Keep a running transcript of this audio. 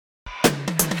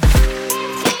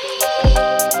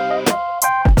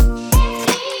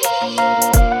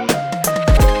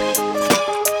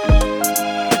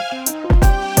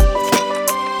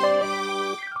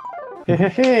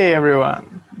Hey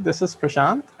everyone, this is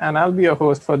Prashant, and I'll be your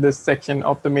host for this section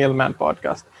of the Mailman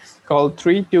podcast called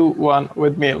 321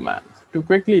 with Mailman. To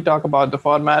quickly talk about the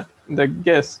format, the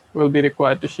guests will be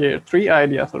required to share three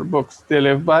ideas or books they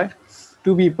live by,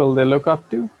 two people they look up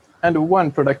to, and one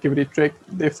productivity trick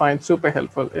they find super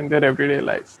helpful in their everyday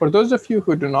lives. For those of you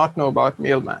who do not know about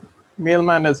Mailman,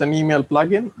 Mailman is an email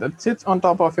plugin that sits on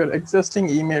top of your existing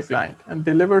email client and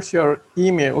delivers your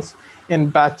emails in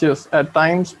batches at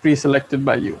times pre-selected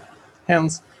by you.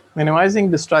 Hence,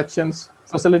 minimizing distractions,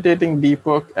 facilitating deep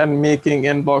work, and making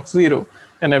inbox zero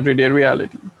an everyday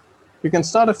reality. You can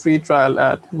start a free trial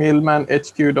at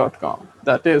mailmanhq.com.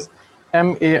 That is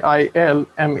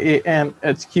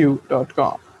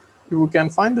mailmanhq.com. You can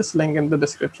find this link in the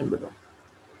description below.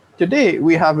 Today,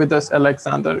 we have with us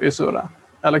Alexander Isura.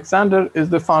 Alexander is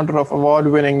the founder of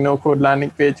award-winning no-code landing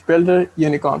page builder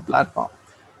Unicorn Platform.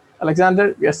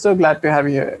 Alexander, we are so glad to have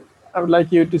you here. I would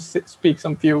like you to speak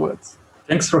some few words.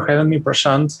 Thanks for having me,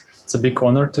 Prashant. It's a big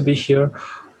honor to be here.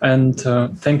 And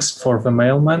thanks for the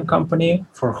Mailman company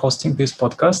for hosting this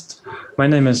podcast. My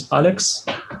name is Alex.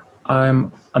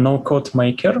 I'm a no-code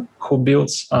maker who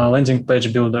builds a landing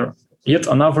page builder. Yet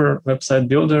another website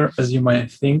builder, as you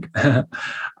might think,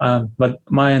 but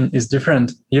mine is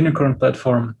different. Unicorn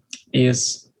Platform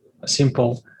is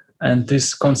simple, and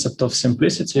this concept of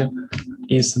simplicity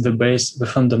is the base, the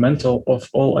fundamental of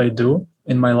all I do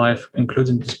in my life,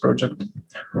 including this project.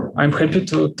 I'm happy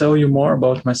to tell you more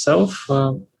about myself.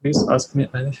 Please ask me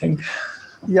anything.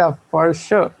 Yeah, for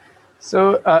sure.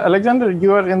 So, Alexander,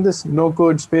 you are in this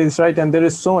no-code space, right? And there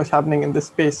is so much happening in this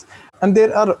space. And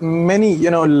there are many,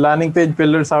 landing page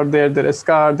builders out there. There is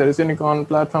Scar, there is Unicorn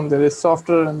Platform, there is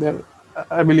Software, and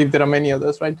I believe there are many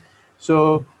others, right?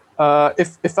 So,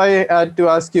 if I had to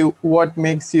ask you what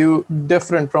makes you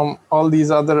different from all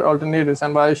these other alternatives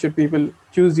and why should people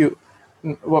choose you,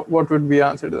 what would be the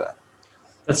answer to that?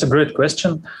 That's a great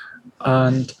question.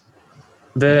 And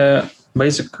the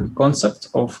basic concept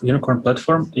of Unicorn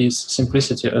Platform is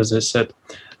simplicity, as I said.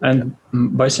 And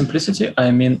by simplicity,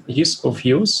 I mean ease of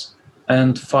use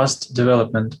and fast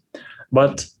development.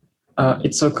 But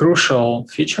it's a crucial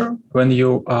feature when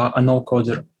you are a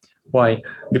no-coder. Why?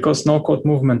 Because no-code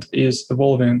movement is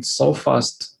evolving so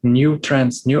fast, new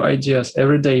trends, new ideas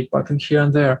every day, popping here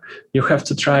and there. You have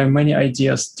to try many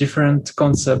ideas, different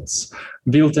concepts,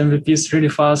 build MVPs really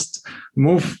fast,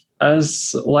 move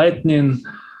as lightning.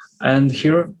 And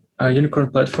here, a Unicorn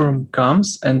Platform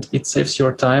comes and it saves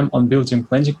your time on building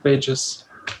landing pages,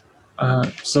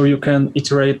 so you can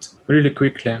iterate really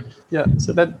quickly. Yeah,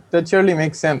 so that surely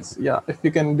makes sense. Yeah, if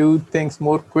you can do things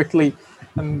more quickly,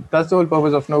 and that's the whole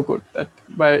purpose of no code.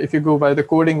 If you go by the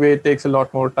coding way, it takes a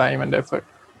lot more time and effort.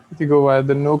 If you go by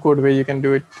the no code way, you can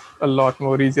do it a lot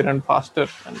more easier and faster,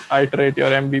 and iterate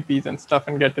your MVPs and stuff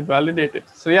and get it validated.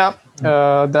 So yeah,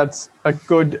 that's a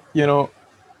good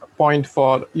point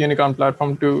for Unicorn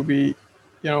Platform to be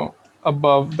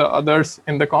above the others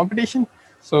in the competition.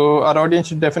 So our audience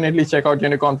should definitely check out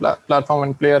Unicorn Platform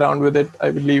and play around with it.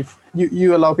 I believe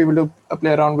you allow people to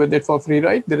play around with it for free,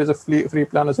 right? There is a free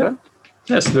plan as well.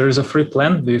 Yes, there is a free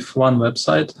plan with one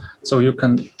website. So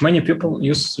many people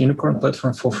use Unicorn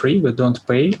Platform for free. We don't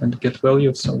pay and get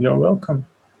value. So you're welcome.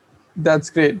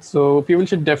 That's great. So people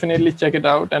should definitely check it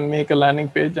out and make a landing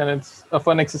page. And it's a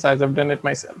fun exercise. I've done it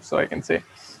myself, so I can say.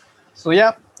 So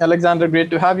yeah, Alexander,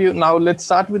 great to have you. Now let's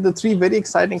start with the three very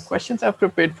exciting questions I've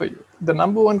prepared for you. The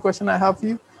number one question I have for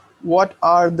you: what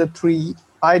are the three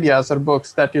ideas or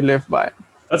books that you live by?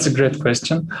 That's a great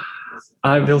question.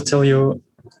 I will tell you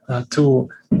two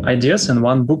ideas and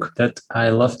one book that I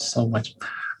loved so much.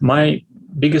 My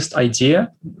biggest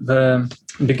idea, the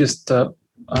biggest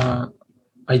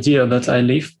idea that I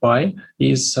live by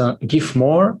is give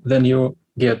more than you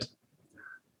get.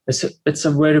 It's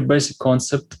a very basic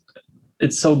concept.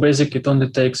 It's so basic, it only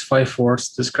takes 5 words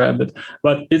to describe it,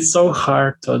 but it's so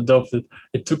hard to adopt it.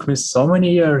 It took me so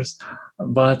many years,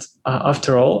 but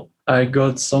after all, I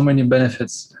got so many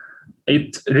benefits.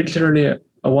 It literally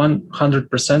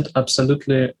 100%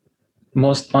 absolutely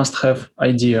must-have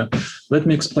idea. Let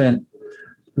me explain.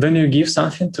 When you give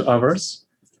something to others,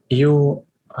 you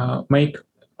make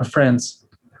friends.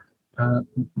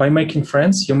 By making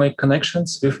friends, you make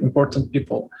connections with important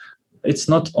people. It's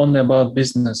not only about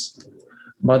business,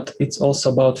 but it's also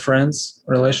about friends,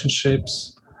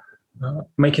 relationships.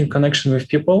 Making connection with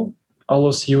people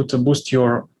allows you to boost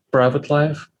your private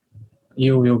life.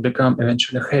 You will become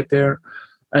eventually happier.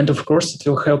 And of course, it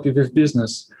will help you with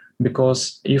business,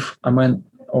 because if a man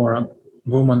or a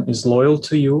woman is loyal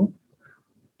to you,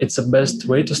 it's the best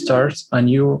way to start a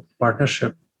new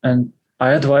partnership. And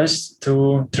I advise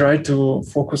to try to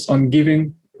focus on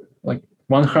giving, like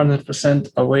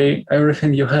 100% away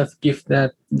everything you have, give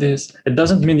that this. It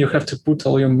doesn't mean you have to put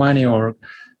all your money or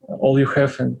all you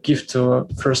have and give to a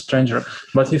first stranger.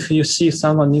 But if you see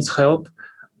someone needs help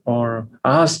or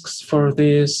asks for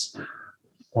this,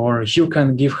 or you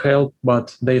can give help,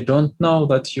 but they don't know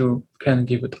that you can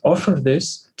give it, offer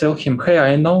this, tell him, hey,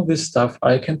 I know this stuff,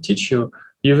 I can teach you.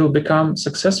 You will become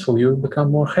successful, you will become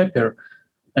more happier,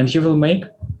 and you will make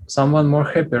someone more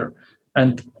happier,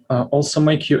 and also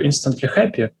make you instantly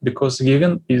happy, because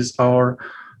giving is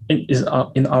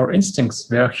in our instincts.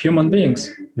 We are human beings,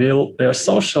 we are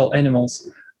social animals,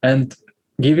 and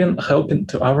giving, helping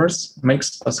to others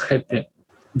makes us happy.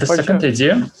 The For second sure.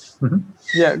 idea.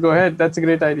 Yeah, go ahead. That's a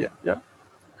great idea. Yeah.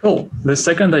 Cool. The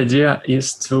second idea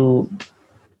is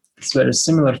it's very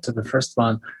similar to the first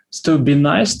one, is to be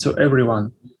nice to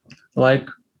everyone, like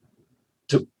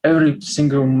to every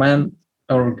single man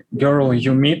or girl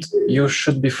you meet, you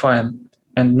should be fine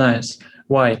and nice.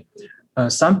 Why?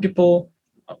 Some people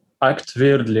act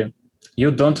weirdly.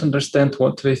 You don't understand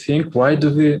what they think. Why do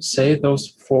they say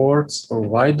those words, or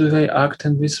why do they act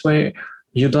in this way?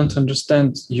 You don't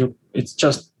understand. It's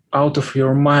just out of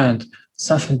your mind,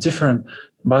 something different.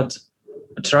 But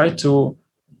try to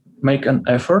make an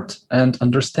effort and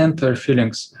understand their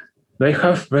feelings. They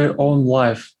have their own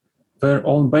life, their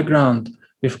own background,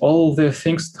 with all the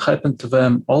things that happened to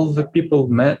them, all the people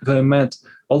they met,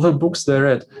 all the books they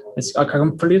read. It's a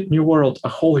complete new world, a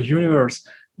whole universe.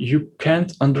 You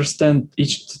can't understand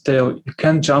each detail. You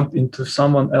can't jump into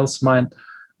someone else's mind,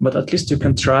 but at least you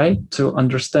can try to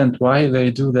understand why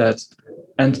they do that.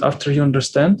 And after you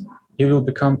understand, you will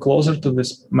become closer to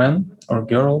this man or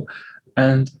girl,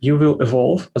 and you will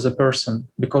evolve as a person,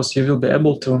 because you will be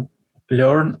able to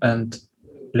learn and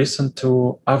listen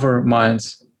to other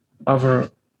minds, other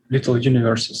little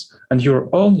universes, and your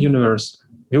own universe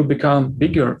will become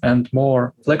bigger and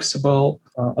more flexible,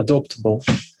 adaptable.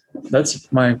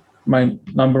 That's my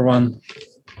number one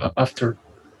after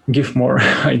give more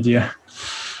idea.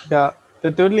 Yeah,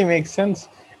 that totally makes sense.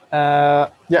 Yeah,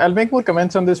 I'll make more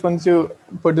comments on this once you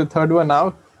put the third one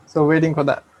out. So waiting for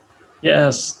that.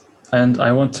 Yes, and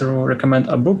I want to recommend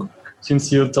a book.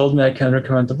 Since you told me I can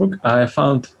recommend a book, I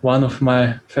found one of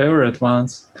my favorite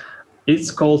ones.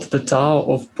 It's called The Tao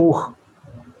of Puch.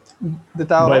 The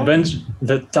Tao. By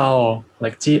The Tao,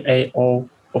 like Tao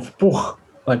of Puch,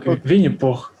 like Winnie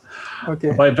Pooh.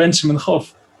 Okay. By Benjamin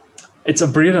Hoff. It's a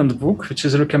brilliant book, which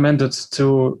is recommended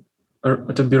to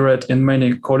be read in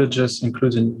many colleges,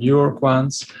 including New York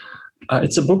ones.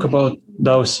 It's a book about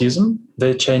Daoism,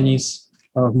 the Chinese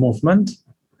movement,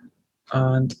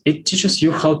 and it teaches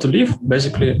you how to live.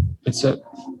 Basically, it's a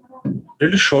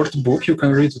really short book. You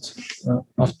can read it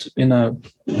in a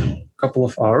couple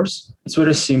of hours. It's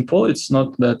very simple. It's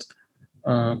not that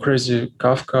crazy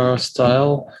Kafka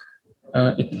style.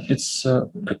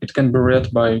 It can be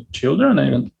read by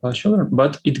children,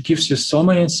 but it gives you so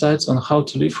many insights on how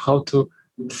to live, how to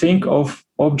think of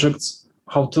objects,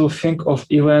 how to think of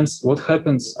events, what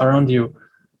happens around you.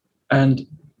 And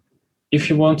if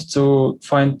you want to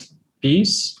find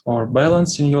peace or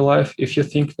balance in your life, if you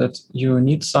think that you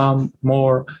need some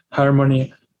more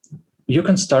harmony, you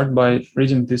can start by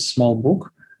reading this small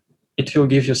book. It will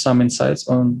give you some insights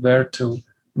on where to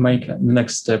make the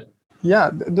next step.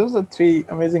 Yeah, those are three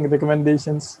amazing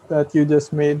recommendations that you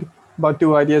just made about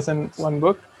two ideas in one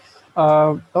book.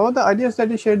 All the ideas that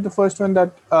you shared, the first one,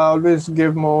 that always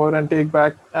give more and take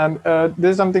back. And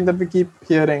this is something that we keep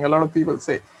hearing a lot of people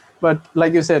say. But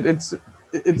like you said,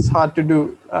 it's hard to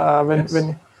do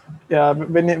when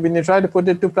you try to put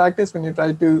it to practice, when you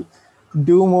try to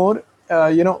do more,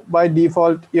 by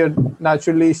default, you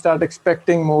naturally start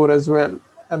expecting more as well.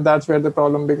 And that's where the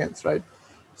problem begins, right?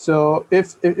 So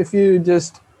if you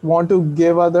just want to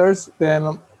give others,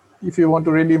 then if you want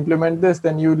to really implement this,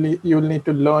 then you'll need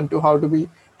to learn to how to be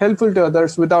helpful to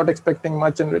others without expecting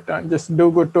much in return. Just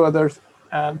do good to others,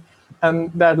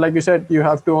 and that, like you said, you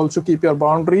have to also keep your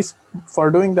boundaries for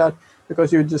doing that,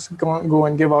 because you just go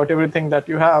and give out everything that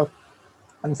you have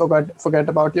and forget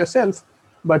about yourself.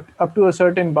 But up to a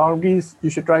certain boundaries, you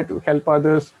should try to help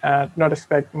others and not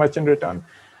expect much in return.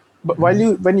 But when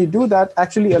you do that,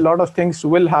 actually a lot of things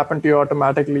will happen to you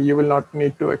automatically. You will not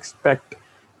need to expect,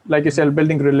 like you said,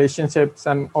 building relationships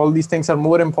and all these things are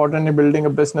more important in building a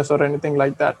business or anything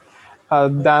like that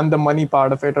than the money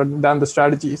part of it, or than the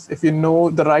strategies. If you know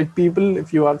the right people,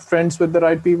 if you are friends with the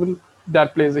right people,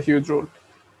 that plays a huge role.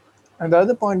 And the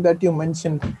other point that you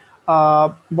mentioned,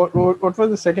 what was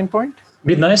the second point?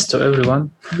 Be nice to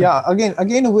everyone. Yeah, again,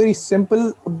 very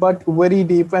simple but very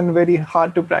deep and very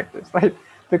hard to practice, right?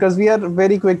 because we are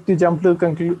very quick to jump to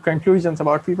conclusions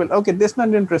about people. Okay, this man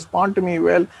didn't respond to me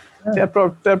well. They're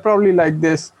probably like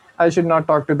this. I should not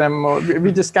talk to them more.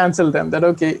 We just cancel them. That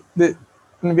okay,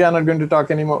 we are not going to talk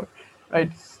anymore,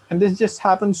 right? And this just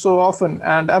happens so often.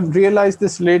 And I've realized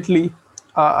this lately.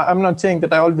 I'm not saying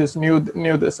that I always knew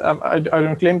this. I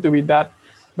don't claim to be that,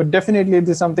 but definitely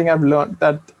this is something I've learned,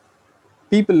 that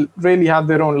people really have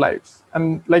their own lives,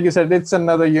 and like you said, it's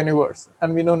another universe,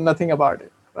 and we know nothing about it,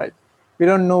 right? We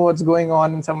don't know what's going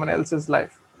on in someone else's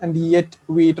life, and yet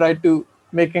we try to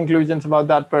make conclusions about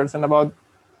that person, about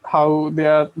how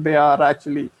they are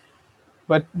actually.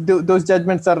 But those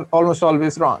judgments are almost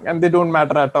always wrong, and they don't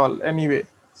matter at all anyway.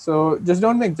 So just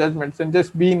don't make judgments, and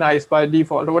just be nice by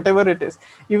default, or whatever it is.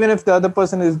 Even if the other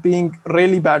person is being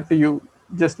really bad to you,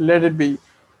 just let it be.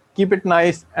 Keep it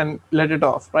nice and let it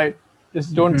off, right?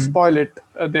 Just don't spoil it.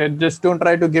 Just don't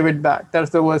try to give it back. That's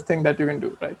the worst thing that you can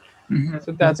do, right?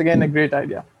 So that's again a great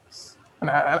idea.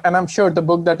 And I'm sure the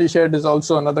book that you shared is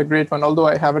also another great one, although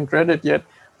I haven't read it yet,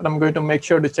 but I'm going to make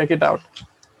sure to check it out.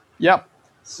 Yeah.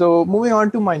 So moving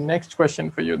on to my next question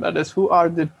for you, that is, who are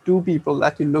the two people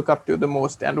that you look up to the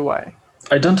most and why?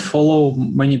 I don't follow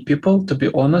many people, to be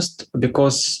honest,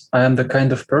 because I am the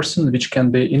kind of person which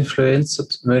can be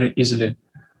influenced very easily.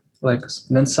 Like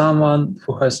when someone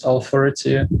who has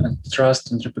authority and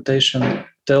trust and reputation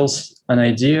tells an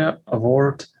idea, a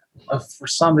word, for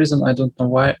some reason, I don't know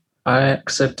why, I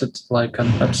accept it like an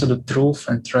absolute truth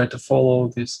and try to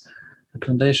follow these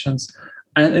recommendations.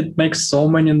 And it makes so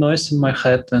many noise in my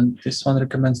head. And this one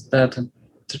recommends that, and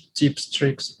tips,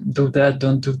 tricks, do that,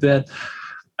 don't do that.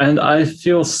 And I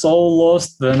feel so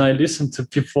lost when I listen to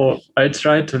people. I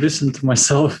try to listen to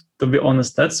myself, to be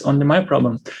honest. That's only my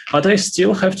problem. But I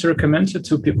still have to recommend you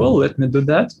two people. Let me do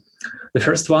that. The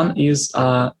first one is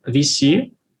a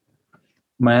VC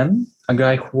man, a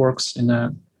guy who works in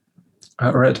a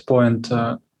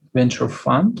Redpoint venture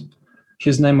fund.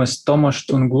 His name is Tomasz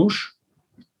Tungus.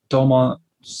 Tomas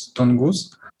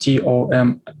Tungus, Tomaszz,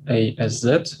 Tunguz.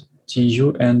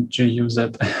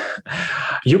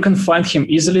 You can find him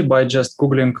easily by just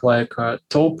Googling like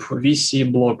top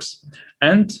VC blogs.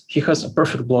 And he has a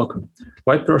perfect blog.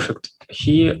 Why perfect?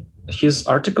 His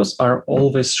articles are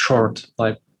always short,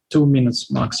 like 2 minutes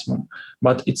maximum.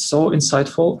 But it's so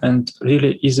insightful and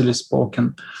really easily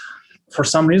spoken. For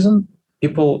some reason,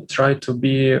 people try to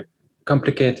be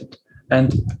complicated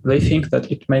and they think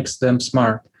that it makes them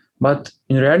smart. But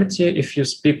in reality, if you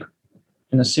speak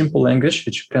in a simple language,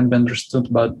 which can be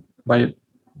understood by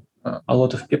a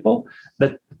lot of people,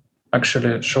 that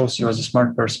actually shows you as a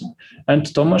smart person. And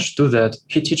Tomasz do that.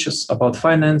 He teaches about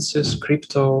finances,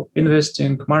 crypto,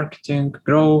 investing, marketing,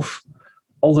 growth,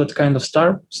 all that kind of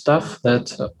stuff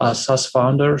that a SaaS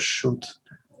founder should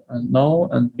know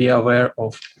and be aware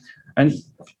of. And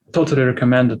totally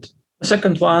recommended. The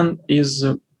second one is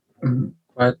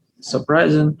quite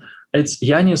surprising. It's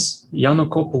Yanis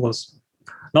Yannakopoulos.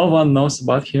 No one knows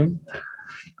about him.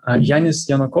 Yanis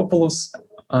Yannakopoulos,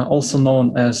 also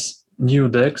known as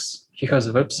NewDex. He has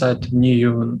a website,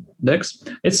 NewDex.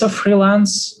 It's a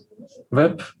freelance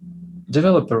web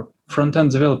developer,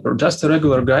 front-end developer, just a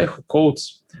regular guy who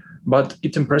codes. But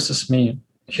it impresses me,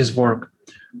 his work.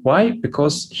 Why?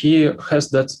 Because he has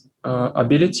that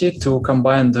ability to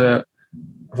combine the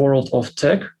world of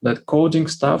tech, that coding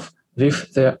stuff,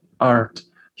 with the art.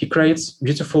 He creates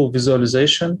beautiful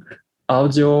visualization,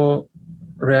 audio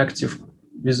reactive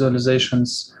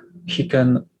visualizations.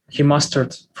 He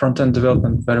mastered front-end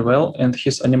development very well, and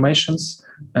his animations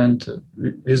and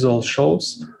visual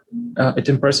shows, it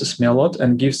impresses me a lot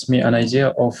and gives me an idea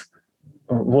of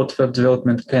what web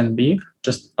development can be,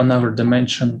 just another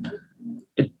dimension.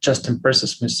 It just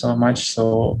impresses me so much,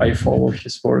 so I follow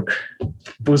his work.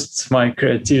 Boosts my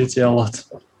creativity a lot.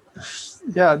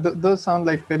 Yeah, those sound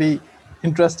like very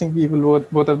interesting people,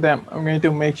 both of them. I'm going to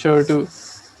make sure to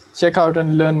check out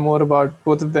and learn more about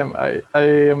both of them. I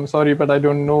am sorry, but I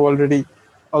don't know already,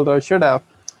 although I should have.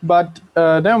 But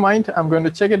never mind, I'm going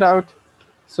to check it out.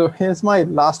 So here's my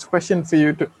last question for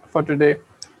you for today.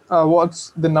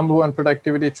 What's the number one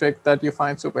productivity trick that you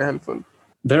find super helpful?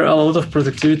 There are a lot of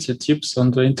productivity tips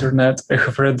on the internet. I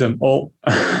have read them all.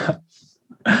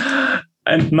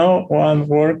 And no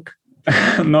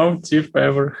tip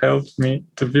ever helped me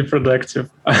to be productive.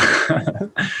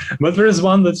 But there is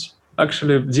one that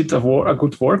actually did a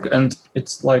good work, and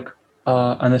it's like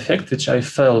an effect which I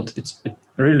felt. It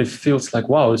really feels like,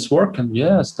 wow, it's working.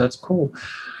 Yes, that's cool.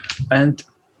 And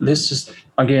this is,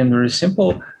 again, very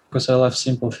simple, because I love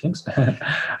simple things.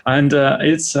 And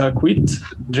it's quit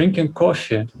drinking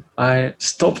coffee. I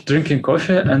stopped drinking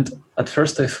coffee, and at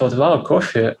first I thought, wow,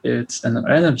 coffee, it's an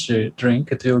energy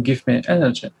drink. It will give me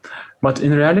energy. But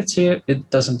in reality, it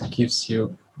doesn't give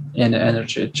you any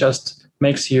energy. It just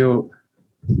makes you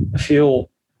feel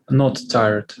not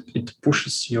tired. It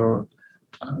pushes your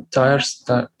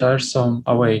tiresome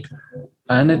away.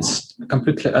 And it's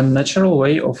completely unnatural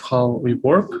way of how we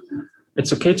work.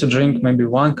 It's okay to drink maybe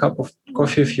 1 cup of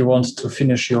coffee if you want to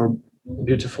finish your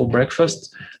beautiful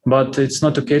breakfast, but it's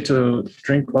not okay to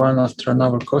drink one after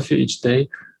another coffee each day,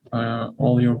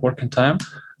 all your working time.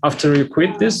 After you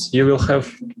quit this, you will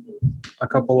have a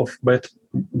couple of bad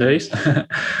days,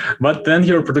 but then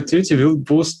your productivity will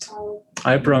boost.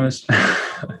 I promise.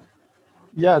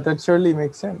 Yeah, that surely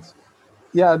makes sense.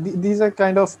 Yeah, these are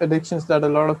kind of addictions that a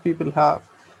lot of people have.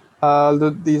 Although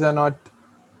these are not,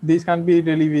 these can't be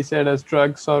really be said as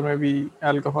drugs or maybe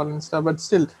alcohol and stuff. But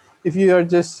still, if you are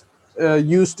just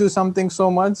used to something so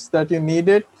much that you need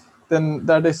it, then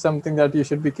that is something that you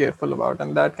should be careful about,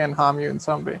 and that can harm you in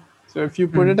some way. So if you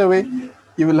put it away,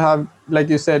 you will have, like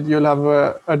you said, you'll have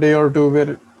a day or two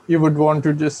where you would want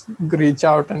to just reach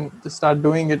out and just start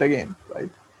doing it again, right?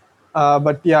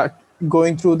 But yeah,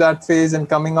 going through that phase and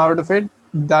coming out of it,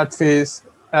 that phase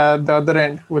at the other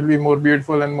end will be more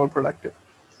beautiful and more productive.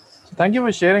 So thank you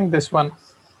for sharing this one.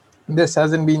 This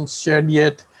hasn't been shared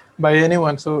yet by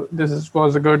anyone, so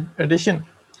was a good addition.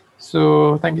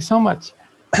 So thank you so much.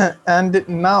 And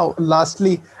now,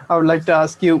 lastly, I would like to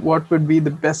ask you what would be the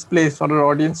best place for our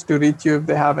audience to reach you if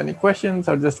they have any questions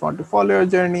or just want to follow your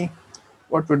journey.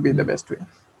 What would be the best way?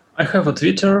 I have a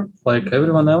Twitter like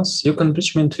everyone else. You can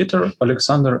reach me on Twitter,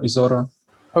 Alexander Izora.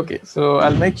 Okay, so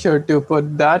I'll make sure to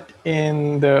put that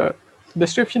in the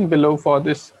description below for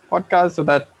this podcast so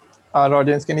that our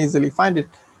audience can easily find it.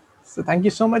 So thank you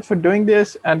so much for doing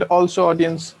this. And also,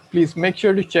 audience, please make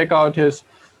sure to check out his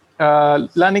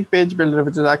landing page builder,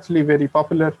 which is actually very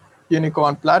popular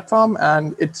unicorn platform.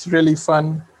 And it's really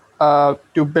fun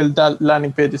to build that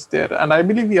landing pages there. And I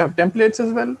believe you have templates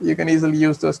as well. You can easily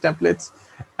use those templates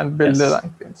and build the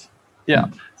landing page. Yeah,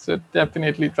 so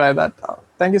definitely try that out.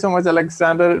 Thank you so much,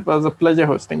 Alexander. It was a pleasure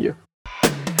hosting you.